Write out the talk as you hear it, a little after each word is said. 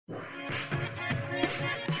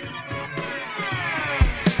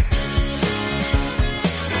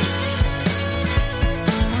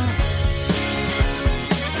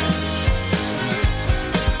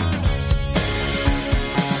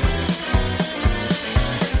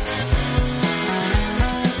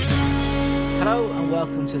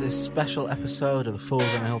welcome to this special episode of the Fools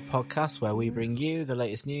on a Hill podcast, where we bring you the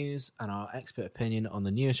latest news and our expert opinion on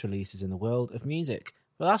the newest releases in the world of music.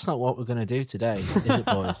 But that's not what we're going to do today, is it,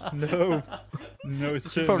 boys? No, it's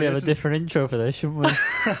We should probably have a different intro for this, shouldn't we?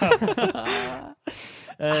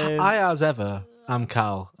 I, as ever, am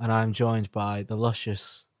Cal, and I'm joined by the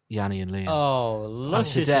luscious Yanni and Liam. Oh,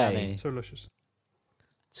 luscious, today- Yanni. So luscious.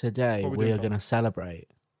 Today, What are we we doing, are going to celebrate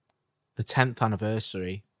the 10th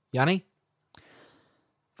anniversary. Yanni?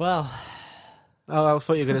 Well, Oh, I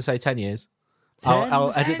thought you were going to say 10 years.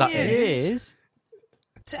 I'll edit that in. years.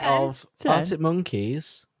 Of 10. Arctic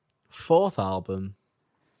Monkeys' fourth album,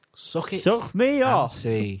 Suck It Suck Me and Off.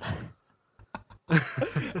 See.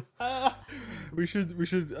 We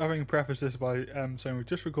should having preface this by saying we've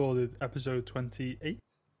just recorded episode 28.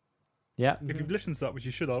 Yeah. If you've listened to that, which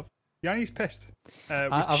you should have, Yanni's pissed.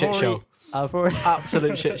 I've shit already, show. I've already,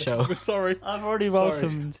 Absolute shit show. We're sorry. I've already Sorry.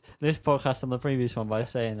 welcomed this podcast on the previous one by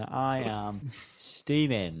saying that I am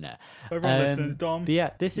steaming. Everyone listening, Dom. But yeah,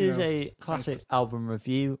 this is Yeah. a classic album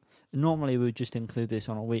review. Normally, we would just include this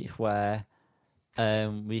on a week where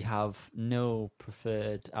we have no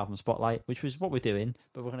preferred album spotlight, which was what we're doing,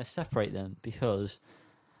 but we're going to separate them because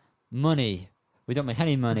money. We don't make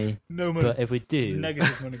any money, No money. but if we do,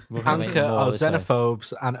 Negative money. we're going to make Anchor more are this way.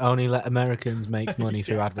 xenophobes and only let Americans make money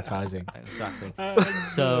through advertising. Exactly. So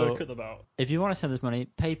So- cut them out. If you want to send us money,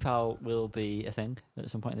 PayPal will be a thing at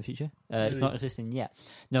some point in the future. It's not existing yet.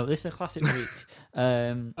 No, this is a classic week.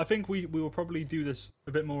 I think we will probably do this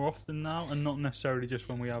a bit more often now, and not necessarily just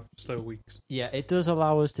when we have slow weeks. Yeah, it does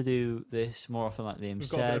allow us to do this more often, like Liam We've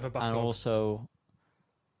got a bit said, of a and backlog. also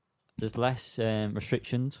there's less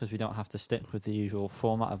restrictions because we don't have to stick with the usual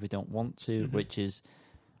format if we don't want to, Mhm. which is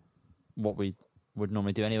what we would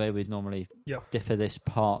normally do anyway. We'd normally Yeah. differ this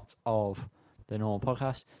part of the normal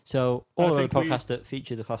podcast. So And I all of the think we- podcasts that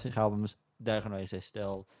feature the classic albums, they're going to exist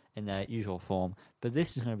still in their usual form, but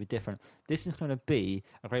this is going to be different. This is going to be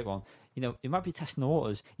a great one. You know, you might be testing the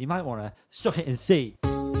waters. You might want to suck it and see.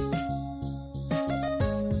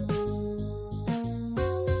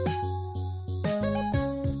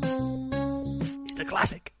 It's a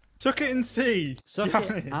classic. Suck it and see. Suck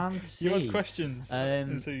Yanni, it and see. You had questions.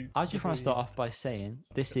 and see I just want to start off by saying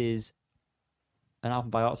this is an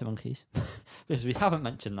album by Arctic Monkeys because we haven't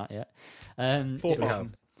mentioned that yet. Fourth it, was,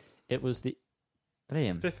 album. it was the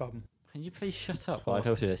Liam. Fifth album. Can you please shut up while I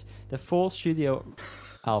go through this? The fourth studio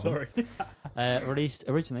album, Sorry. released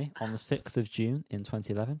originally on the 6th of June in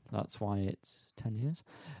 2011. That's why it's 10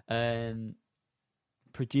 years.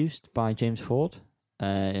 Produced by James Ford,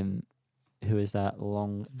 who is that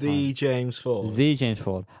long The James Ford. the James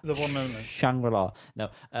Ford. The one and only. Shangri-La. No,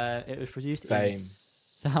 it was produced Fame. in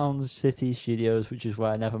Sound City Studios, which is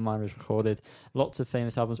where Nevermind was recorded. Lots of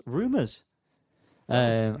famous albums. Rumours.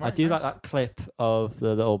 I right, do like nice. that clip of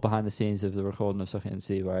the little behind the scenes of the recording of Suck It and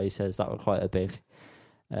See, where he says that was quite a big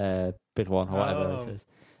one, or whatever Oh. he says.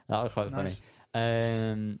 That was quite Nice.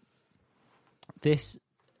 funny. This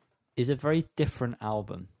is a very different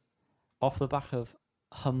album. Off the back of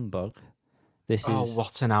Humbug, this Oh, is...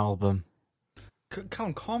 what an album.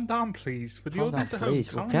 Callum, calm down, please. For the Calm down, audience at home, please.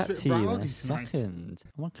 We'll Callum's get a bit to you in rowdy a tonight. second.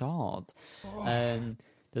 Oh my god. Oh.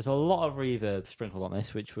 There's a lot of reverb sprinkled on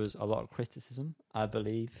this, which was a lot of criticism, I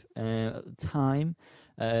believe, at the time.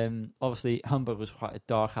 Obviously, Humbug was quite a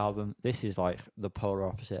dark album. This is like the polar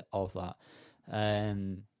opposite of that.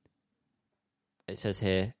 It says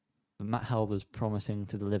here, Matt Helder's promising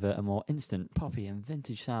to deliver a more instant, poppy and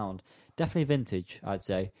vintage sound. Definitely vintage, I'd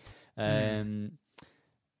say.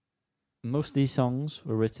 Most of these songs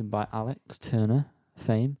were written by Alex Turner,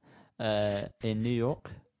 fame, in New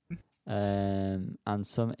York. And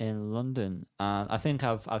some in London, and I think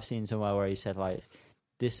I've seen somewhere where he said like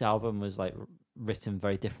this album was like written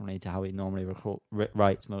very differently to how he normally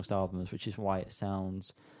writes most albums, which is why it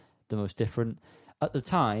sounds the most different. At the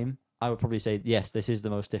time, I would probably say yes, this is the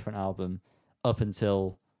most different album up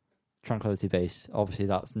until Tranquility Base. Obviously,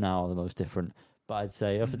 that's now the most different, but I'd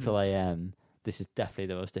say up until AM, this is definitely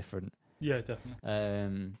the most different. Yeah,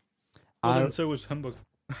 definitely. I- Then so was Humbug.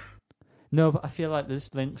 No, but I feel like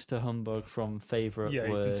there's links to Humbug from Favourite, Yeah,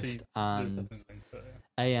 you can see Worst, and Definitely, but,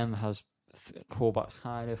 AM has callbacks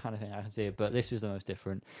kind of thing, I can see it, but this was the most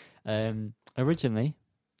different. Originally,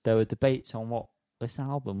 there were debates on what this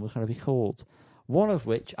album was going to be called, one of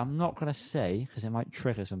which I'm not going to say because it might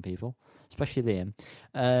trigger some people, especially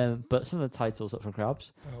Liam, but some of the titles up for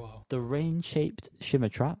grabs. Oh, wow. The Rain-Shaped Shimmer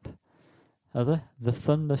Trap, The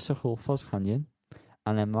Thundersuckle Fuzz Canyon,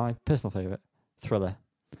 and then my personal favourite, Thriller.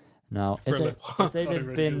 Now, if Thriller. they'd Not have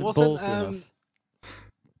really been good. Wasn't, ballsy enough...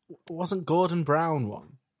 Wasn't Gordon Brown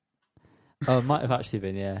one? Oh, it might have actually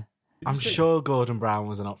been, yeah. I'm sure Gordon Brown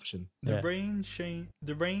was an option. The Yeah. rain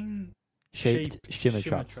Shaped Shimmer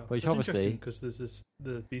Trap, which That's obviously, because there's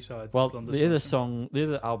the B-side. well, Blonde the other Sonic. song, the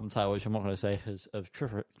other album title, which I'm not going to say because of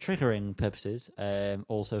triggering purposes,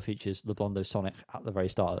 also features the Blondo Sonic at the very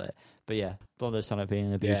start of it. But yeah, Blondo Sonic being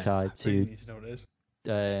a Yeah. B-side I really to need to know what it is.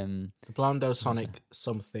 um, The Blondo Sonic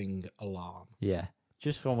something alarm. yeah,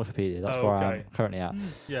 just go on Wikipedia. That's Oh, where okay. I'm currently at.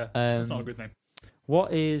 Yeah, that's not a good name.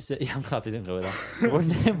 What is? Yeah, I'm glad they didn't go with that. It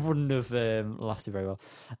wouldn't have lasted very well.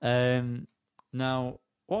 Now,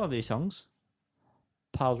 one of these songs,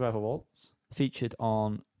 Pile Driver Waltz, featured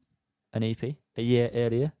on an EP a year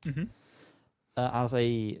earlier Mm-hmm. as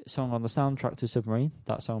a song on the soundtrack to Submarine.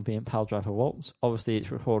 That song being Pile Driver Waltz. Obviously,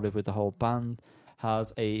 it's recorded with the whole band.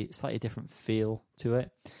 Has a slightly different feel to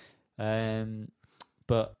it.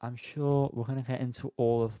 But I'm sure we're going to get into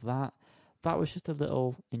all of that. That was just a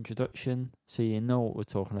little introduction, so you know what we're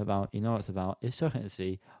talking about. You know what it's about. It's Sucking to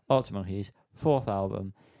See, Arctic Monkeys, 4th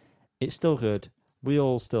album. It's still good. We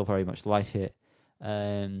all still very much like it.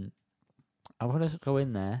 I want to go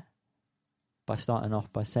in there by starting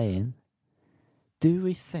off by saying, do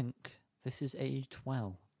we think this is aged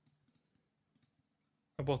well?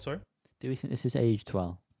 What, sorry? Do we think this is aged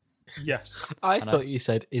well? Yes. I And thought you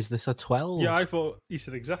said, "Is this a 12?" Yeah, I thought you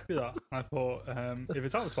said exactly that. I thought if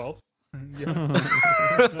it's out of 12, yeah.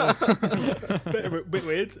 bit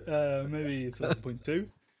weird. Maybe it's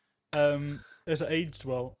 11.2. Is it aged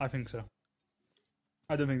well? I think so.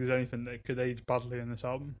 I don't think there's anything that could age badly in this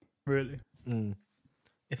album, really.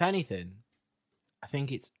 If anything, I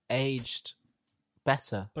think it's aged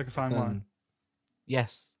better. Like a fine than- wine.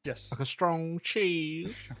 Yes, Yes. like a strong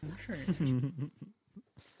cheese.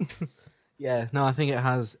 Yeah, no, I think it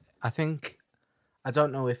has. I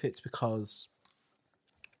don't know if it's because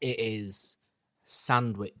it is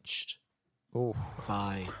sandwiched Oh,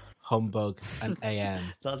 by Humbug and AM.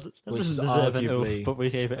 that Which doesn't is deserve arguably- enough, but we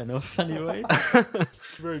gave it enough anyway.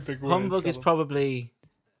 Very big words. Humbug is Callum. probably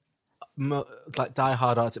like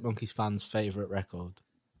die-hard Arctic Monkeys fans' favourite record,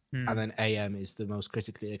 and then AM is the most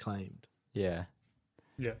critically acclaimed. Yeah.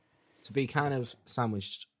 Yeah. To be kind of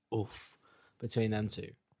sandwiched between them two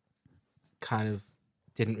kind of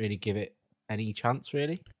didn't really give it any chance,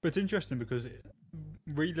 really. But it's interesting because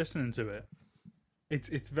re-listening to it,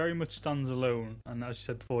 it very much stands alone. And as you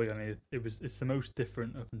said before, Yanni, it's the most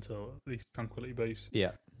different up until at least Tranquility Base.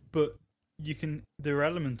 Yeah. But there are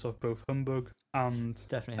elements of both Humbug and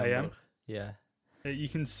Definitely AM. Humbug. Yeah. You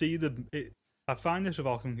can see I find this with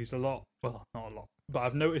Arctic Monkeys a lot. Well, not a lot, but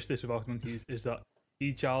I've noticed this with Arctic Monkeys is that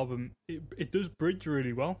each album it does bridge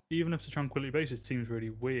really well. Even up to Tranquility Base, it seems really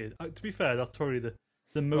weird. To be fair, that's probably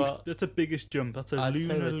the most. Well, that's the biggest jump. That's a I'd say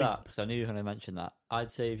lunar with leap. that, because I knew you were going to mention that,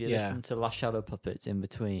 I'd say if you Yeah. listen to Last Shadow Puppets in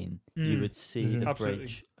between, you would see the Absolutely.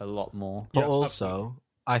 bridge a lot more. But Yeah, also, absolutely.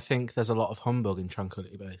 I think there's a lot of Humbug in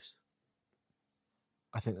Tranquility Base.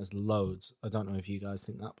 I think there's loads. I don't know if you guys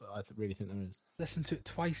think that, but I really think there is. Listened to it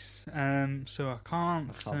twice, so I can't.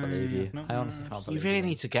 I can't believe you. no, I honestly no, can't You believe really you.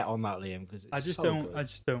 need to get on that, Liam, because I just so don't. good. I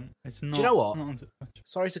just don't. It's not. Do you know what? Not onto much.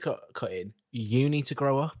 Sorry to cut in. You need to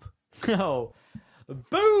grow up. No.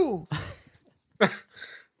 Boo!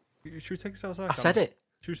 Should we take this outside? I said it.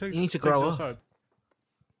 Should we take? You need to take this grow up. outside?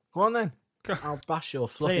 Go on then. I'll bash your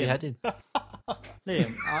fluffy Liam. head in.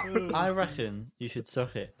 Liam, I reckon you should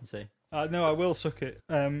suck it and see. No, I will suck it.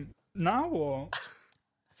 Now or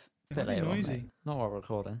A bit Very later on, noisy. mate. Not while we're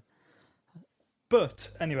recording.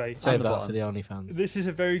 But anyway, Save the that bottom. for the OnlyFans. this is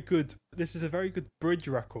a very good. This is a very good bridge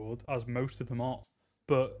record, as most of them are.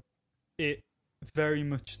 But it very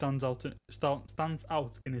much stands out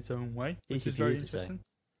in its own way, which Easy is for you very to say. interesting.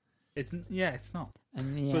 It's not.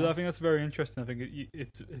 And yeah, But I think that's very interesting. I think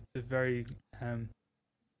it's a very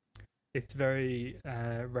it's very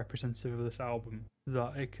representative of this album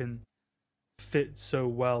that it can fit so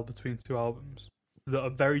well between two albums that are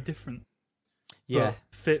very different. yeah. But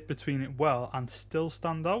fit between it well and still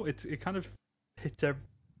stand out. It kind of hits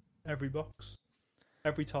every box,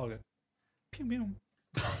 every target. Pew, pew.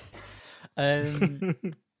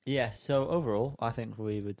 Yeah, so overall, I think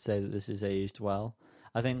we would say that this is aged well.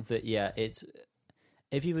 I think that, yeah, it's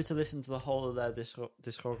if you were to listen to the whole of their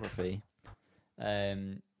discography,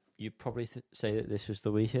 you'd probably say that this was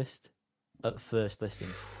the weakest at first listen.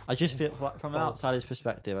 I just feel like from an outsider's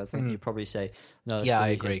perspective, I think you'd probably say, no, that's Yeah, the I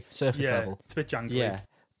weakest. agree. Surface Yeah, level. it's a bit jangly. Yeah,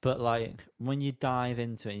 but like when you dive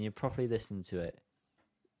into it and you properly listen to it,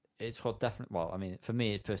 it's got definitely. Well, I mean, for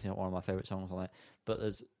me, it's personally not one of my favorite songs on it. But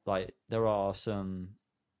there are some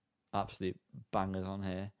absolute bangers on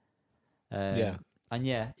here. Yeah. and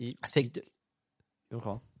yeah, I think Go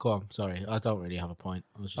on. Go on. Sorry, I don't really have a point.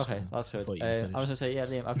 I was just Okay, that's I good. thought you I finished. was gonna say, yeah,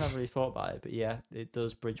 Liam. I've never really thought about it, but yeah, it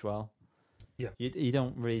does bridge well. Yeah. You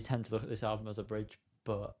don't really tend to look at this album as a bridge,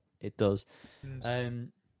 but it does.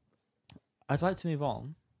 I'd like to move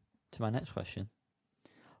on to my next question.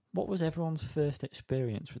 What was everyone's first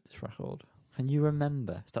experience with this record? Can you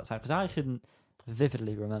remember? Because I couldn't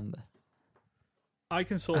vividly remember. I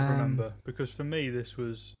can sort of remember because for me this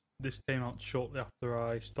came out shortly after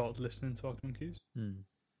I started listening to Arctic Monkeys.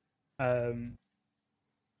 And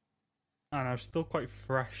I was still quite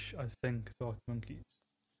fresh, I think, to Arctic Monkeys.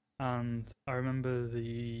 And I remember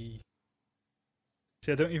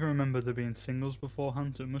I don't even remember there being singles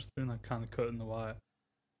beforehand, so it must have been like kind of cutting the wire.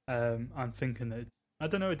 I'm thinking that, I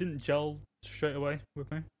don't know, it didn't gel straight away with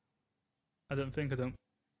me. I don't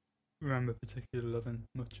remember particularly loving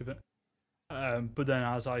much of it. But then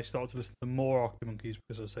as I started to listen to more Arctic Monkeys,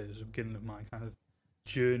 because I say this is the beginning of my kind of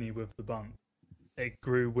journey with the band, it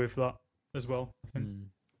grew with that as well, I think.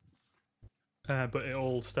 But it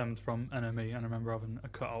all stemmed from NME, and I remember having a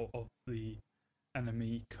cutout of the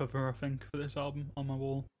NME cover, I think, for this album on my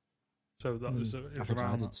wall. So that was it I was think I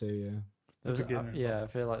around did that. too. Yeah. I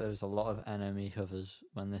feel like there was a lot of NME covers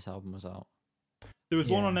when this album was out. There was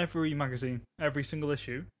one Yeah. on every magazine, every single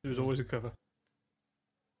issue. There was always a cover.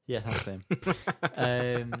 Yeah, that's him.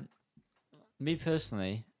 Me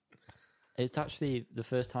personally, it's actually the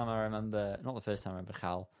first time I remember, not the first time I remember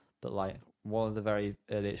Cal, but like one of the very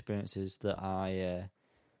early experiences that I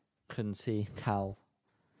couldn't see Cal.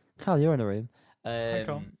 Cal, you're in the room. Hi,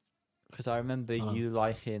 Cal. Because I remember you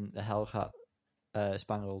liking the Hellcat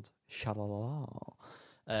Spangled Shalala.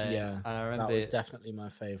 Yeah, and I remember that was definitely my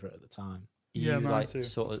favourite at the time. Yeah, you mine like too.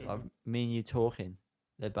 sort of me and you talking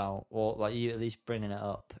about, or like you at least bringing it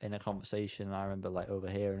up in a conversation. And I remember like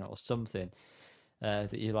overhearing it or something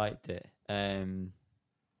that you liked it.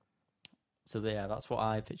 So yeah, that's what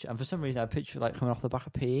I picture. And for some reason, I picture like coming off the back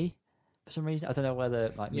of PE. For some reason, I don't know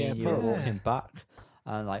whether like me and you were walking back,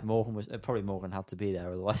 and like Morgan was probably Morgan had to be there.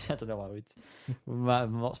 Otherwise, I don't know why we might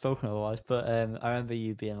have not spoken otherwise. But I remember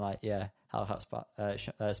you being like, yeah, Hellcat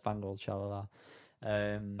Spangled Shalala.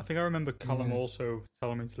 I think I remember Callum also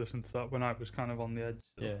telling me to listen to that when I was kind of on the edge.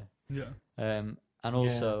 Still. Yeah. Yeah. And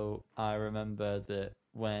also, I remember that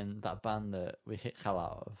when that band that we hit hell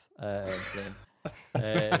out of,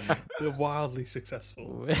 They're wildly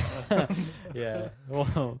successful. yeah,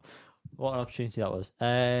 well, what an opportunity that was.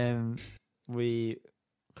 We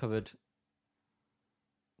covered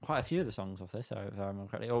quite a few of the songs off this, if I remember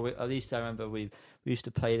correctly. Or at least I remember we used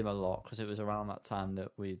to play them a lot because it was around that time that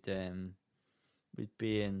we'd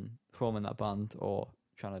be forming that band or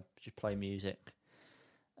trying to just play music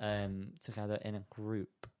together in a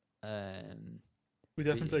group. We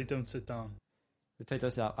definitely played Don't Sit Down. We played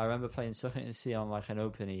those out. I remember playing Something to See on like an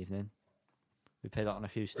open evening. We played that on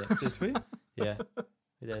acoustics. Did we? Yeah,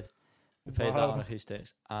 we did. We played that on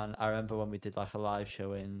acoustics, and I remember when we did like a live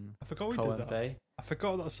show in I forgot we Cohen did that. Bay. I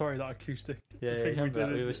forgot that. Sorry, that acoustic. Yeah, thing yeah, did we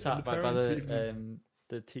in- were in sat by parents' evening.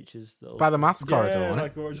 the teachers' little By the maths corridor, Yeah, wasn't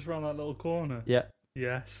like we were just around that little corner. yeah,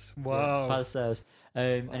 Yes. yeah, Wow. by the stairs.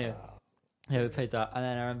 Anyway, yeah, we played that, and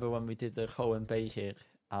then I remember when we did the Cohen Bay gig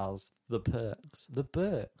as the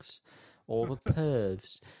Berks, or the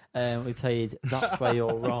Pervs. We played That's Where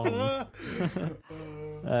You're Wrong.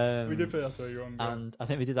 We did play That's Where You're Wrong. yeah. And I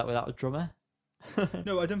think we did that without a drummer.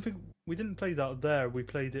 No, I don't think we didn't play that there. We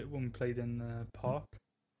played it when we played in the park.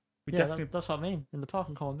 We Yeah, definitely. that's what I mean. In the park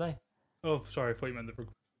in Cohen Bay. Oh, sorry. I thought you meant the.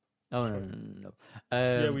 Oh no.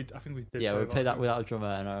 Yeah, I think we did. Yeah, we play played that without a drummer,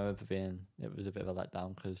 and I remember it was a bit of a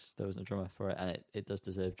letdown because there wasn't a drummer for it, and it does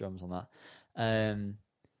deserve drums on that.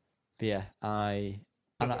 But yeah, I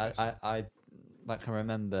like I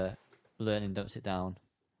remember learning "Don't Sit Down,"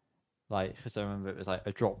 like because I remember it was like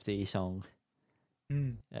a drop D song.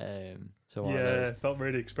 Mm. So one of Yeah, those. it felt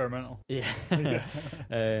really experimental. Yeah.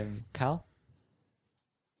 Cal.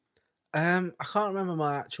 I can't remember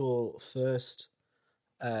my actual first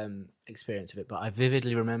experience of it, but I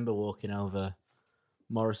vividly remember walking over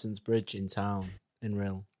Morrison's Bridge in town in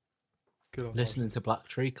Rill, Good old listening to Black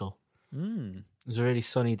Treacle. Mm. It was a really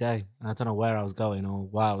sunny day, and I don't know where I was going or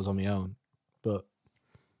why I was on my own, but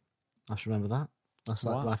I just remember that. That's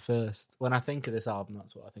like Wow. my first. When I think of this album,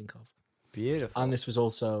 that's what I think of. Beautiful. And this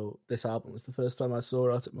album was the first time I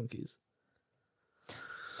saw Arctic Monkeys.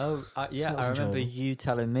 Oh, yeah, So that was I remember enjoyable. you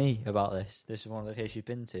telling me about this. This is one of the cases you've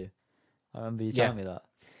been to. I remember you telling me that.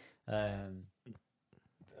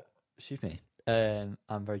 Excuse me.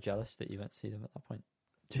 I'm very jealous that you went to see them at that point.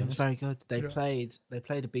 to be It was honest. very good. They Yeah.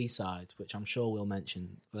 played a B-side, which I'm sure we'll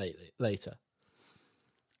mention later.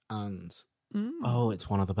 And Mm. oh, it's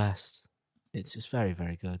one of the best. It's just very,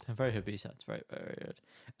 very good. A very good B-side. It's very, very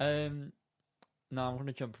good. Now I'm going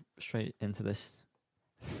to jump straight into this.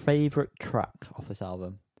 Favorite track off this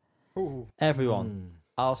album? Ooh. Everyone,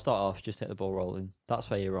 I'll start off, just hit the ball rolling. That's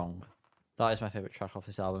Where You're Wrong. That is my favorite track off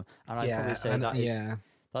this album. And I'd probably say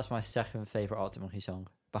that's my second favorite Arctic Monkey song,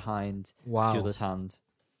 behind Wow. Jules Hand.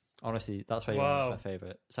 Honestly, That's Where You're Wrong is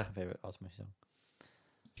my second favorite Arctic Monkey song.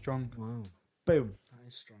 Strong. Wow. Boom. That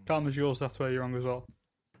is strong. Calm as yours, That's Where You're Wrong as well.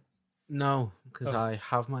 No, because I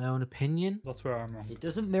have my own opinion. That's where I'm wrong. It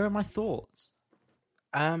doesn't mirror my thoughts.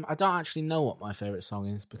 I don't actually know what my favourite song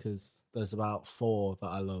is because there's about 4 that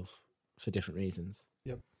I love for different reasons.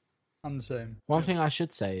 I'm the same. One thing I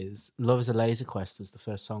should say is Love is a Laser Quest was the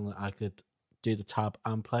first song that I could do the tab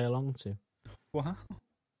and play along to. Wow.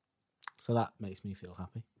 So that makes me feel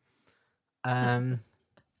happy. I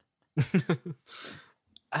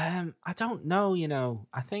don't know,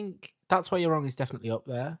 I think That's Where You're Wrong is definitely up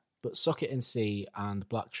there, but Suck It and See and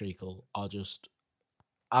Black Treacle are just,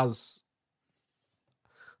 as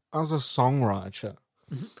a songwriter,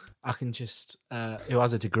 I can just, who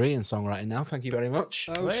has a degree in songwriting now, thank you very much.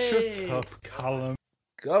 Oh, shut up, Callum.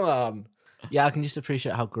 Come on. Yeah, I can just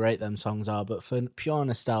appreciate how great them songs are, but for pure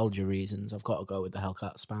nostalgia reasons, I've got to go with the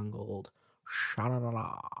Hellcat Spangled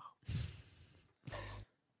Sha-la-la-la.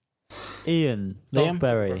 Ian, Liam?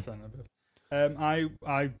 Dogberry.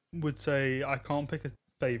 I would say I can't pick a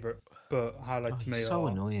favourite, but highlight to me so are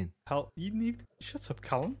annoying. Shut up,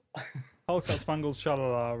 Callum. Hellcat Spangled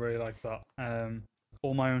Sha-la-la, I really like that.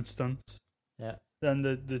 All My Own Stunts. Yeah. Then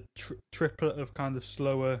the triplet of kind of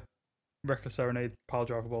slower Reckless Serenade, Pile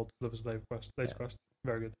Driver World, Love is a Laser Quest.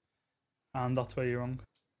 Very good. And That's Where You're Wrong.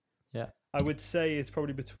 Yeah. I would say it's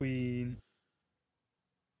probably between...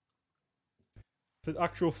 The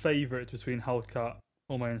actual favourite is between Hellcat,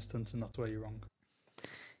 All My Own Stunts, and That's Where You're Wrong.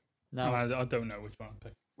 Now, And I don't know which one I'd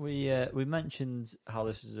pick. we mentioned how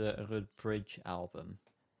this is a good bridge album.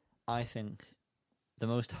 I think the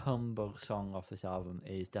most humbug song off this album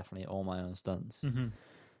is definitely All My Own Stunts. Mm-hmm.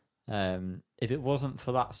 If it wasn't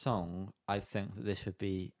for that song, I think that this would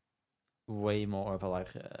be way more of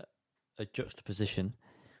a juxtaposition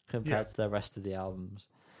compared to the rest of the albums.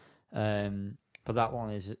 But that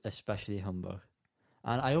one is especially humbug.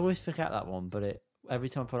 And I always forget that one, but every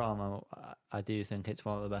time I put it on, I do think it's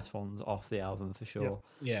one of the best ones off the album for sure.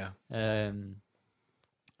 Yeah. And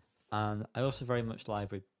I also very much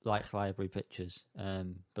like Library Pictures,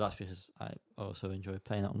 but that's because I also enjoy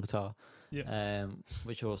playing it on guitar,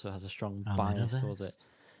 which also has a strong bias towards it.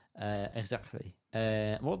 Exactly.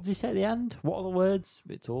 What did you say at the end? What are the words?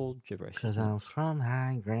 It's all gibberish. Because I'm from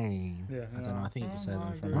High Green. Yeah, I don't know. I think it just says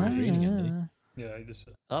I'm from High High Green again, did he? Yeah, he just...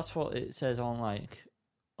 That's what it says on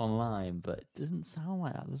online, but it doesn't sound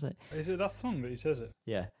like that, does it? Is it that song that he says it?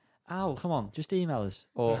 Yeah. Al, come on, just email us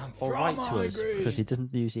or write to us because he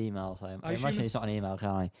doesn't use emails. I imagine he's not an email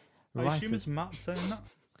guy. I assume it's Matt saying that.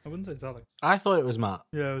 I wouldn't say it's Alex. I thought it was Matt.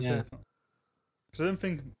 Yeah, I would say it's Matt. Because I don't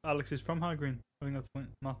think Alex is from High Green. I think that's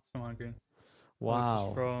Matt's from High Green. Wow. Alex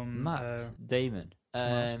is from Matt Damon.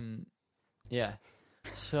 Yeah.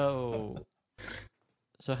 So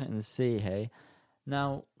I can see, hey.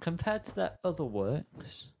 Now, compared to their other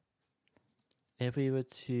works, if we were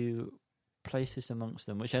to place this amongst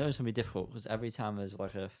them, which I know is going to be difficult because every time there's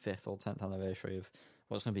like a 5th or 10th anniversary of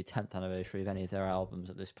what's going to be 10th anniversary of any of their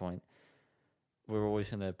albums at this point, we're always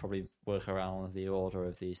going to probably work around the order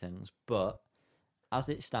of these things. But as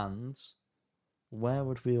it stands, where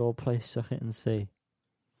would we all place Suck It and See?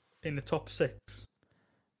 In the top 6.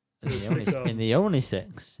 In the only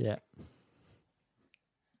 6, yeah.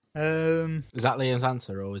 Is that Liam's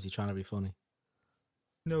answer, or was he trying to be funny?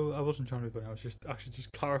 No, I wasn't trying to be funny. I was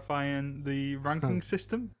just clarifying the ranking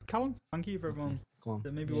system. Callum, thank you for everyone Go on.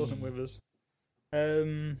 that maybe wasn't with us.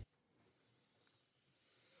 Callum,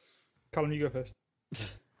 you go first.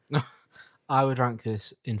 I would rank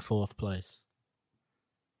this in 4th place.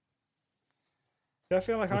 Yeah, I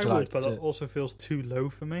feel like Would I you would, like but to- that also feels too low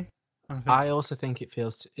for me. I also think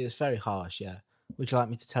it's very harsh, yeah. Would you like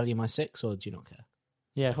me to tell you my 6, or do you not care?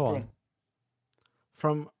 Yeah, go Go on. on.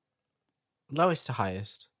 From lowest to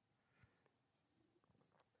highest,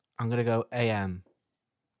 I'm going to go AM,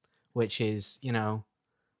 which is, I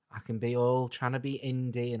can be all trying to be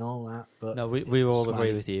indie and all that, but... No, we all it's agree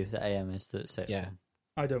like- with you that AM is the 6th Yeah. one.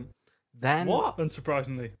 I don't. Then... What?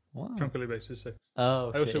 Unsurprisingly, Wow. Chunkily Basis 6.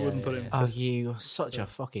 Oh, I also shit, wouldn't put it in. Oh, you are such Yeah. a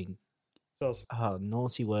fucking So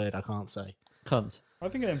naughty word I can't say. Cunt. I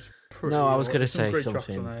think AM's pretty. No, I was alright. gonna There's some say great tracks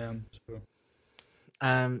something. on AM. So.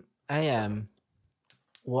 AM,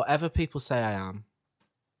 whatever people say I am,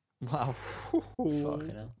 Wow. Fucking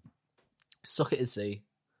hell. Suck It and See.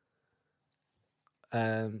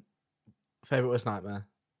 Favorite worst nightmare.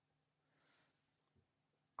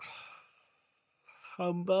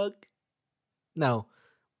 Humbug. No,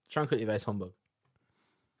 Tranquility Base Humbug.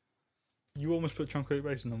 You almost put Tranquility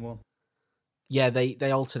Base in number one. Yeah, they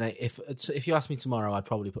alternate. If you ask me tomorrow, I'd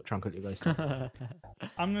probably put Tranquility Base top.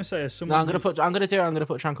 I'm going to say as No, someone. I'm gonna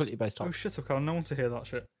put Tranquility Base top. Oh shut up, Carl! No one to hear that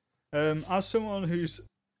shit. As someone who's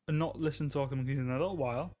not listened to Arctic Monkeys in a little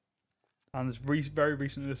while, and has very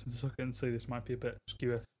recently listened to Suck It and See, this might be a bit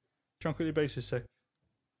skewer. Tranquility Base is 6.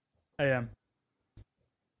 AM.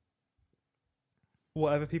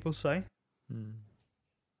 Whatever people say,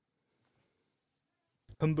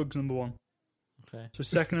 Humbug's number 1. Okay. So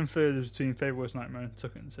second and third is between Favourite Worst Nightmare and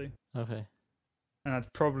Suck It and See. Okay. And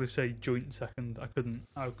I'd probably say joint second. I couldn't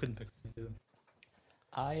pick between them.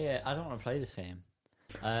 I don't want to play this game.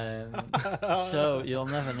 So you'll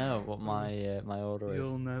never know what my order is.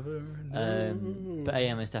 You'll never know. But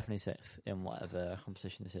AM is definitely sixth in whatever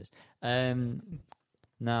competition this is.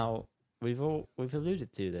 Now we've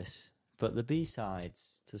alluded to this, but the B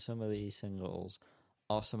sides to some of these singles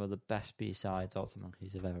are some of the best B sides Arctic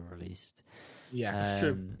Monkeys have ever released. Yeah, That's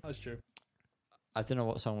true. That's true. I don't know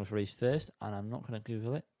what song was released first, and I'm not going to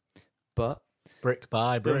Google it. But Brick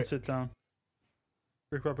by Don't Brick. Sit Down.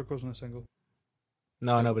 Brick by Brick wasn't a single.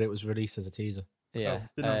 No, I know, but it was released as a teaser. yeah,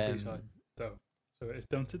 didn't have a B-side, though. So it's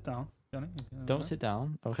Don't Sit Down. Johnny? Don't Sit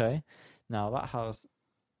Down. Okay, now that has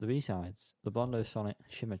the B sides: the Blondo Sonic,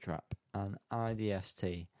 Shimmer Trap, and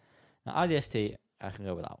IDST. Now IDST, I can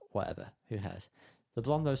go without. Whatever. Who cares? The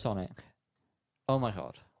Blondo Sonic. Oh my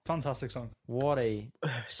god! Fantastic song. What a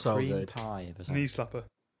So cream good. pie of a song. Knee slapper.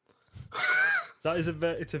 That is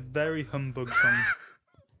it's a very humbug song.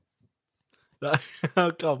 I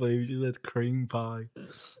can't believe you said cream pie.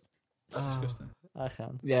 Disgusting. I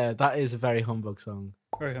can. Yeah, that is a very humbug song.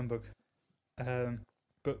 Very humbug.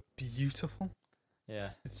 But beautiful.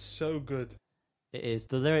 Yeah, It's so good. it is.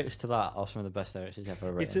 The lyrics to that are some of the best lyrics he's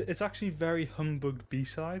ever written. It's actually very humbug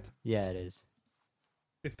B-side. Yeah, it is.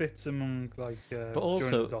 It fits among like But also-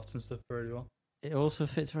 Join the Dots and stuff very well. It also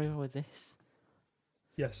fits very well with this.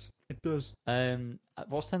 Yes, it does.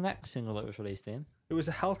 What's the next single that was released in? It was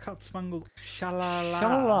a Hellcat Spangled Shalala.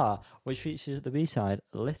 Shalala, which features the B-side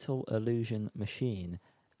Little Illusion Machine.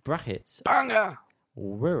 Brackets, Banger!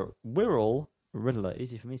 Wirral Riddler,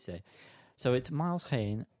 easy for me to say. So it's Miles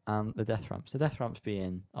Kane and the Death Ramps. The Death Ramps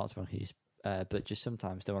being Arctic Monkeys, but just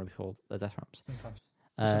sometimes they want to be called the Death Ramps.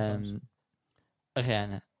 Sometimes.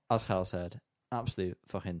 Again, as Carl said, absolute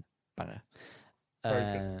fucking banger.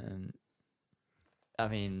 Very good. I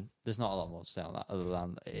mean, there's not a lot more to say on that other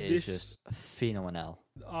than it is This- just phenomenal.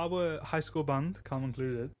 Our high school band, Calm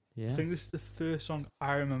Included, Yeah. I think this is the first song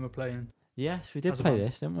I remember playing. Yes, we did As a play band.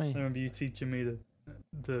 this, didn't we? I remember you teaching me the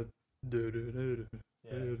do do do do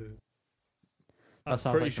do do. That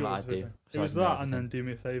sounds like something I'd do, It so I was can know that, and everything. then Do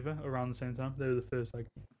Me a Favor around the same time. They were the first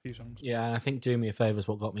few songs. Yeah, and I think Do Me a Favor is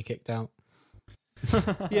what got me kicked out.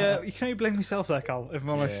 Yeah, you can't blame yourself there, Cal. If I'm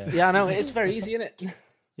honest. Yeah. Yeah, I know, it's very easy, isn't it?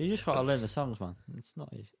 You just got to learn the songs, man. It's not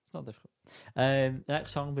easy. It's not difficult.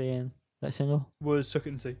 Next song being next single, Was Suck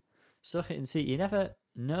It and See. Suck It and See. You never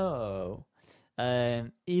know.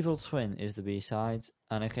 Evil Twin is the B-side,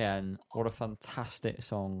 and again, what a fantastic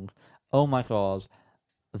song! Oh my god,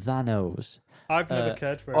 Thanos. I've never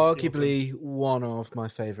cared for it. Arguably one of my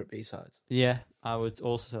favourite B-sides. Yeah, I would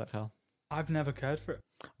also say that, Carl. I've never cared for it.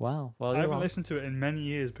 Wow. Well, I you're haven't wrong. listened to it in many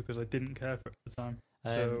years because I didn't care for it at the time.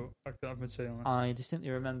 So I've been saying that. I distinctly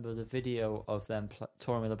remember the video of them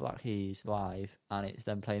touring with the Black Keys live, and it's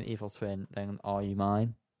them playing Evil Twin, then Are You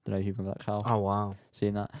Mine? Don't know if you remember that, Carl. Oh, wow.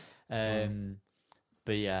 Seen that.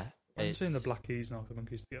 But yeah, I'm seeing the it's- Black Keys now, the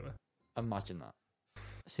Monkeys together. Imagine that.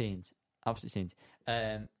 Scenes. Absolute scenes.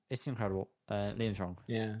 It's incredible. Liam's wrong.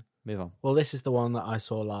 Yeah. Move on. Well, this is the one that I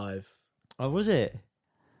saw live. Oh, was it?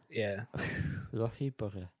 Yeah, Lucky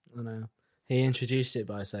bugger. I know. He introduced it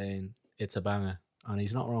by saying, it's a banger. And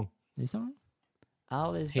he's not wrong. He's not wrong.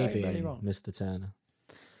 Al is He very, very being wrong. Mr. Turner.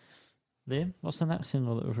 Liam, what's the next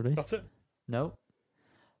single that was released? That's it. No.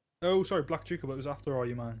 Oh, sorry, Black Treacle, but it was after Are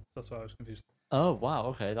You Mine. That's why I was confused. Oh, wow.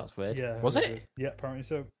 Okay, that's weird. Yeah. Was it? weird. Yeah, apparently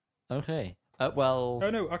so. Okay. Well, Oh,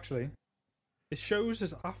 no, actually. It shows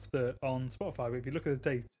as after on Spotify, but if you look at the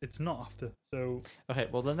date, it's not after. So, okay.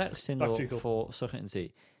 Well, the next single Treacle. for Suck It and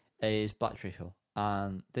See is Black Treacle.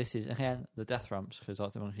 And this is, again, the Death Ramps, because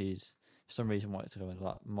Arctic Monkeys, for some reason, wanted to go with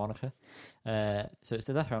that moniker. So it's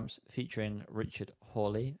the Death Ramps featuring Richard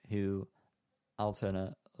Hawley, who Al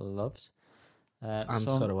Turner loves. And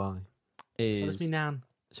song so do I. So does is me nan.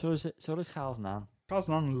 so does Carl's nan. Carl's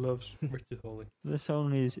Nan loves Richard Hawley. The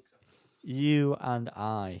song is You and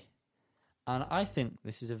I. And I think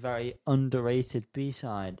this is a very underrated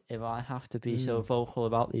B-side, if I have to be so vocal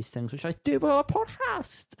about these things, which I do on a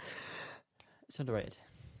podcast. It's underrated.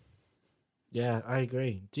 Yeah, I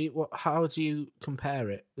agree. How do you compare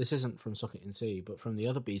it? This isn't from Suck It and See, but from the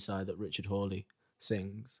other B-side that Richard Hawley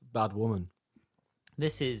sings, Bad Woman.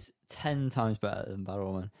 This is 10 times better than Bad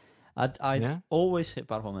Woman. I always hit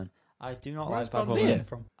Bad Woman. I do not Where's like Bad Bad Woman Woman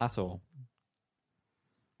from? at all.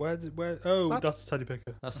 Where? Oh, that's Teddy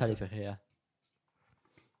Picker. That's Teddy Picker, yeah.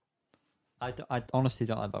 I honestly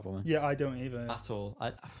don't like Bad Woman Yeah, I don't either. at all.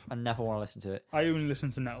 I never want to listen to it. I only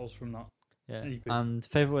listen to Nettles from that. Yeah. EP. And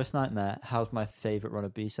Favourite Worst Nightmare has my favourite run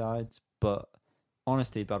of B-sides, but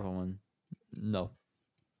honestly, Bad Woman, no.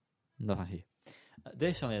 No, thank you.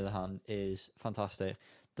 This, on the other hand, is fantastic.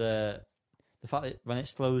 The fact that when it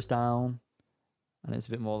slows down and it's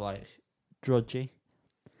a bit more like drudgy,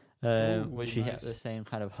 which you get nice. the same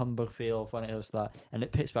kind of humbug feel of when it does that, and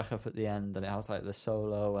it picks back up at the end and it has like the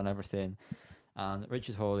solo and everything. And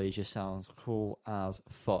Richard Hawley just sounds cool as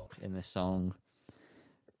fuck in this song.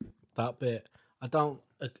 That bit, I don't,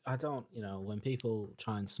 when people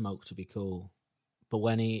try and smoke to be cool, but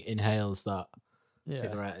when he inhales that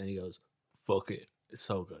cigarette and he goes, fuck it, it's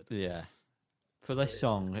so good. Yeah. For this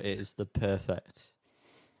song, it is the perfect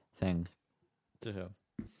thing to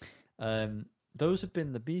show. Those have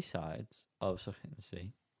been the B-sides of Suck It and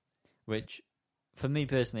See, which, for me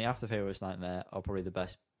personally, after Favourite Worst Nightmare, are probably the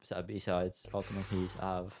best set of B-sides Arctic Monkeys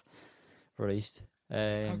have released.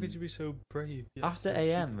 How could you be so brave? Yes, After so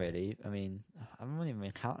AM, stupid. really, I mean, I don't even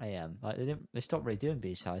count AM. Like they stopped really doing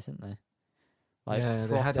B-sides, didn't they? Yeah,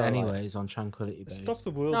 they had it proper, anyways on Tranquility Base. Stop the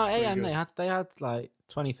World. No, AM they had like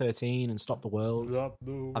 2013 and Stop the World. Stop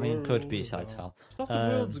the I mean, good World. B-sides, Hal. Stop the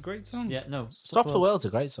World's a great song. Yeah, no. Stop the World's a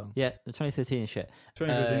great song. Yeah, the 2013 is shit.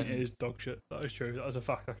 2013 is dog shit. That is true. That is a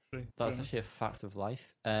fact, actually. That's actually a fact of life.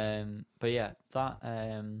 But yeah,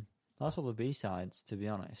 that's all the B-sides, to be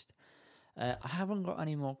honest. I haven't got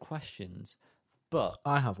any more questions, but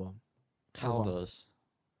I have one. Cal Go on. does.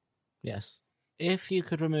 Yes. If you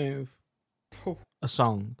could remove Oh. a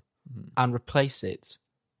song and replace it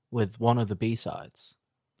with one of the B-sides,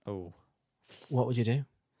 Oh, what would you do?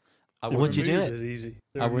 The Would you do remove it? Is easy.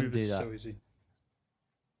 The I wouldn't remove do is that. So easy.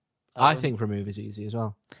 I think remove is easy as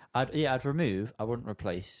well. I'd remove. I wouldn't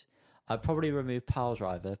replace. I'd probably remove Pile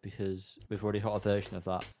Driver because we've already got a version of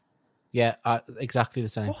that. Yeah, exactly the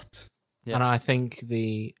same. What? Yeah. And I think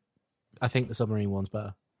the submarine one's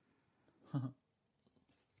better.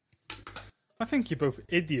 I think you're both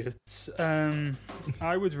idiots.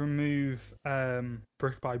 I would remove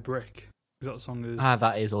Brick by Brick because that song is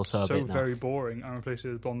That is also so a bit very boring, and replace it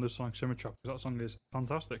with Blonde Sonic Symmetra because that song is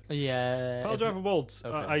fantastic. Yeah. Pile Driver Waltz.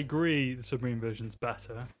 Okay. I agree the submarine version's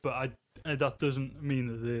better, but that doesn't mean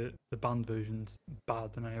that the band version's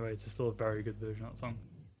bad in any way. It's still a very good version of that song.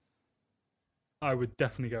 I would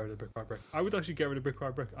definitely get rid of Brick by Brick. I would actually get rid of Brick by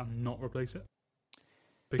Brick and not replace it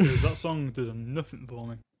because that song does nothing for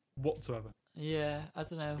me whatsoever. Yeah, I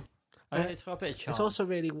don't know. It's got a bit of charm. It's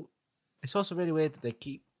also really weird that they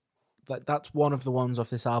keep that's one of the ones off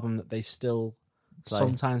this album that they still Play.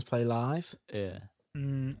 sometimes play live. Yeah.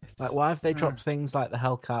 Like, why have they dropped things like the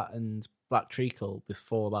Hellcat and Black Treacle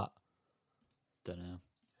before that? Don't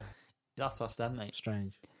know. That's what's them, mate.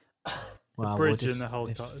 Strange. The Well, bridge what in the if-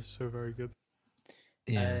 Hellcat is so very good.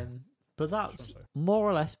 Yeah. But that's more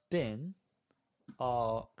or less been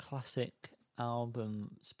our classic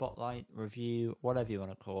album spotlight review, whatever you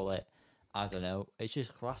want to call it. I don't know. It's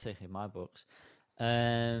just classic in my books.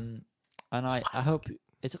 And I hope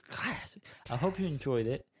it's a classic. I hope you enjoyed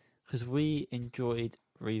it because we enjoyed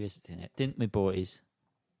revisiting it, didn't we, boys?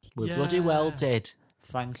 We bloody well Yeah. did.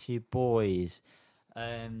 Thank you, boys.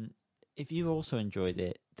 If you also enjoyed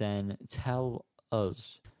it, then tell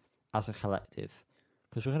us as a collective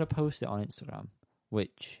because we're going to post it on Instagram,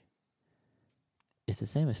 which is the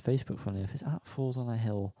same as Facebook. Funny enough, it's at Falls on a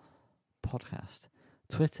Hill Podcast.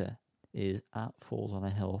 Twitter is at Falls on a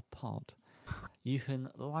Hill Pod. You can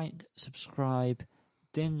like, subscribe,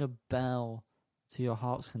 ding the bell to your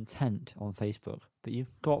heart's content on Facebook, but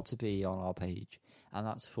you've got to be on our page, and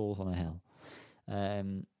that's Falls on a Hill.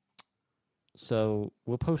 So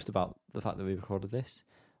we'll post about the fact that we recorded this.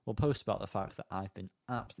 We'll post about the fact that I've been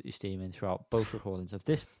absolutely steaming throughout both recordings of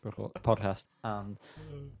this podcast and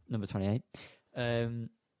number 28. And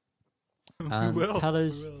tell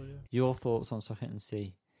us your thoughts on Suck It and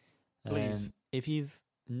See. Please. If you've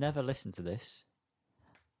never listened to this,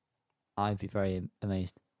 I'd be very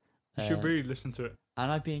amazed. You should really listen to it.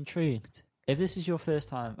 And I'd be intrigued. If this is your first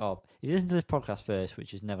time, or if you listen to this podcast first,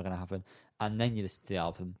 which is never going to happen, and then you listen to the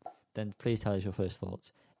album, then please tell us your first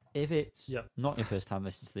thoughts. If it's not your first time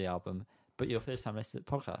listening to the album, but your first time listening to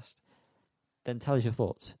the podcast, then tell us your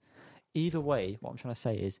thoughts. Either way, what I'm trying to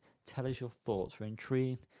say is tell us your thoughts. We're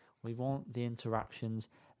intrigued. We want the interactions.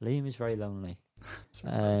 Liam is very lonely. So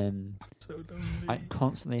lonely. I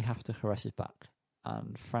constantly have to caress his back. And My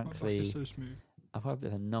back frankly, is so smooth. I've got a bit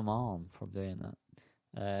of a numb arm from doing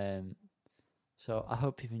that. So I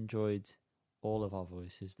hope you've enjoyed all of our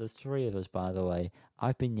voices. There's 3 of us, by the way.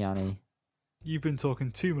 I've been Yanni. You've been talking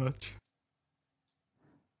too much.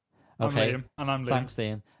 Okay. I'm Liam, and I'm Liam. Thanks,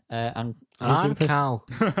 Liam. And I'm Cal.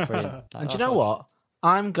 Brilliant. And do you know what?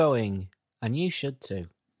 I'm going, and you should too.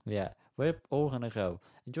 Yeah, we're all going to go.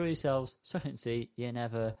 Enjoy yourselves. Suck and see. You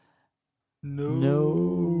never.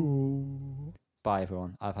 No. Bye,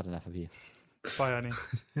 everyone. I've had enough of you. Bye, Annie.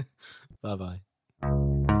 Bye bye.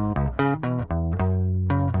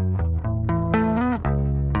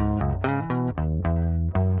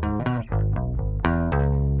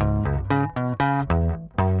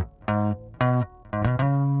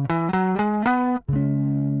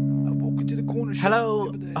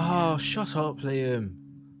 Hello. Oh, shut up, Liam.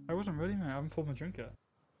 I wasn't ready, mate. I haven't pulled my drink yet.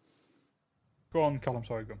 Go on, Cal. I'm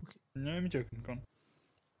sorry. Go on. No, I'm joking. Go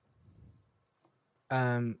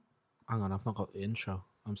on. Hang on, I've not got the intro.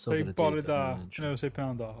 I'm still Say going to do the Borida. intro. No, say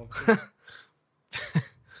Panda.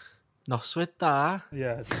 Noswyd da,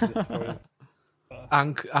 Yeah, it's probably.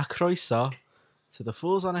 and a croeso to the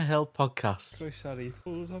Fools on a Hill podcast. Sorry,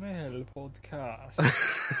 Fools on a Hill podcast.